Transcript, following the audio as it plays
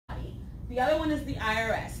The other one is the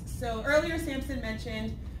IRS. So earlier Samson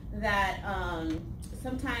mentioned that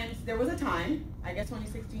sometimes there was a time, I guess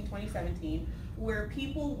 2016, 2017, where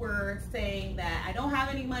people were saying that I don't have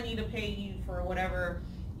any money to pay you for whatever,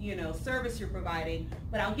 you know, service you're providing,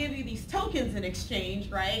 but I'll give you these tokens in exchange,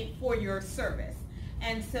 right, for your service.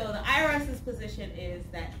 And so the IRS's position is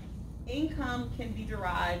that income can be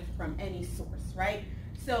derived from any source, right?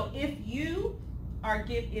 So if you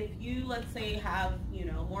let's say have, you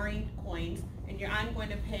know, Maureen coins, and I'm going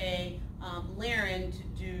to pay Laren to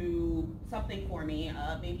do something for me,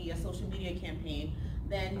 maybe a social media campaign,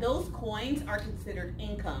 then those coins are considered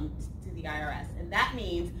income to the IRS. And that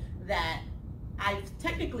means that I've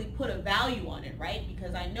technically put a value on it, right?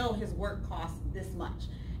 Because I know his work costs this much.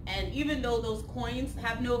 And even though those coins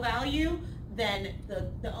have no value, then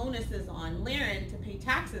the onus is on Laren to pay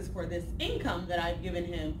taxes for this income that I've given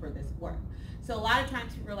him for this work. So a lot of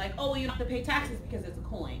times people are like, oh, well, you don't have to pay taxes because it's a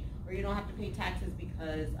coin, or you don't have to pay taxes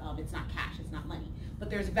because it's not cash, it's not money.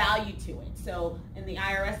 But there's value to it. So in the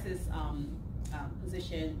IRS's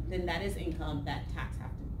position, then that is income that tax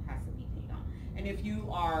has to be paid on. And if you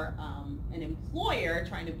are an employer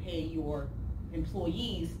trying to pay your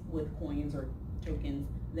employees with coins or tokens,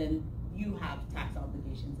 then you have tax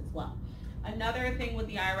obligations as well. Another thing with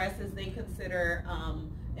the IRS is they consider,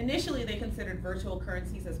 initially they considered virtual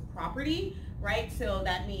currencies as property, right? So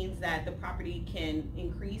that means that the property can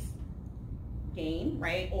increase, gain,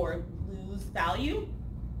 right, or lose value,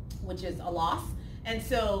 which is a loss. And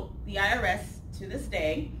so the IRS to this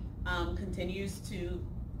day continues to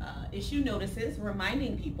issue notices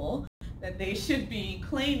reminding people that they should be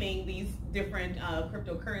claiming these different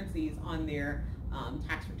cryptocurrencies on their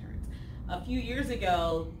tax returns. A few years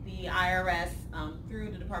ago, the IRS,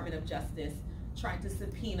 through the Department of Justice, tried to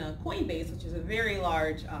subpoena Coinbase, which is a very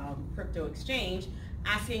large crypto exchange,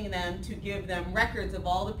 asking them to give them records of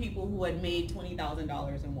all the people who had made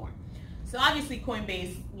 $20,000 or more. So obviously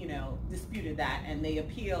Coinbase, you know, disputed that, and they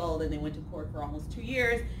appealed, and they went to court for almost 2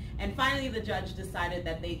 years. And finally, the judge decided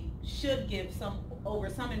that they should give some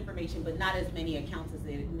information, but not as many accounts as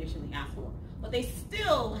they initially asked for. But they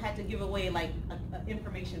still had to give away like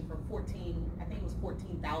information for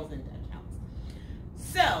 14,000 accounts.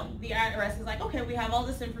 So the IRS is like, okay, we have all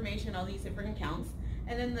this information, all these different accounts.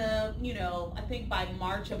 And then I think by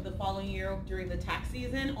March of the following year during the tax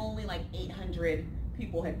season, only like 800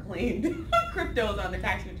 people had claimed cryptos on their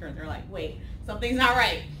tax returns. They're like, wait, something's not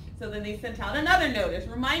right. So then they sent out another notice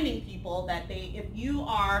reminding people that if you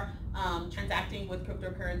are transacting with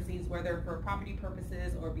cryptocurrencies, whether for property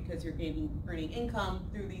purposes or because you're earning income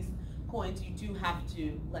through these coins, you do have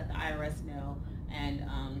to let the IRS know and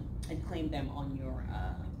claim them on your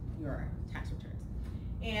tax returns.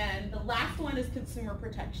 And the last one is consumer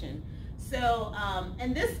protection. So,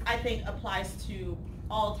 and this I think applies to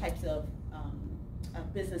all types of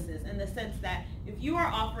businesses, in the sense that if you are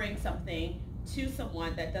offering something to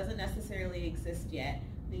someone that doesn't necessarily exist yet,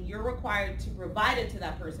 then you're required to provide it to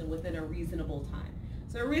that person within a reasonable time.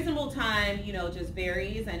 So a reasonable time, just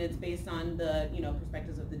varies, and it's based on the,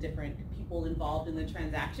 perspectives of the different people involved in the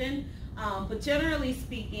transaction. But generally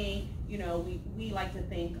speaking, we like to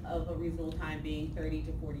think of a reasonable time being 30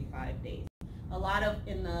 to 45 days. A lot of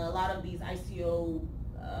these ICO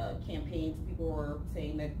campaigns, people were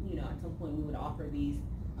saying that, at some point we would offer these,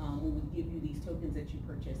 we would give you these tokens that you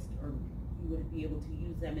purchased, or you would be able to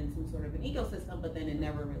use them in some sort of an ecosystem, but then it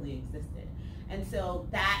never really existed. And so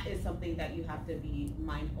that is something that you have to be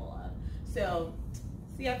mindful of. So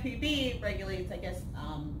CFPB regulates, I guess,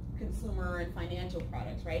 consumer and financial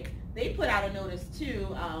products, right? They put out a notice too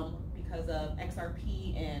because of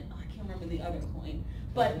XRP and I can't remember the other coin,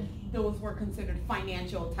 but those were considered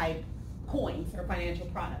financial type coins or financial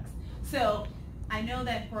products. So I know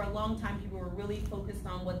that for a long time people were really focused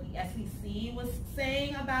on what the SEC was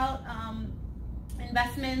saying about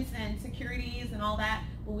investments and securities and all that,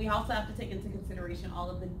 but we also have to take into consideration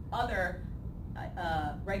all of the other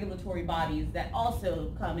regulatory bodies that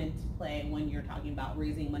also come into play when you're talking about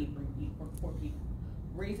raising money from people,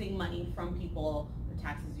 raising money from people, the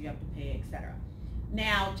taxes you have to pay, etc.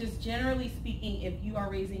 Now, just generally speaking, if you are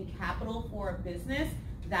raising capital for a business,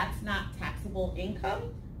 that's not taxable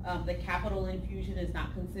income. The capital infusion is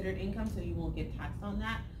not considered income, so you won't get taxed on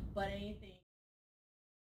that. But anything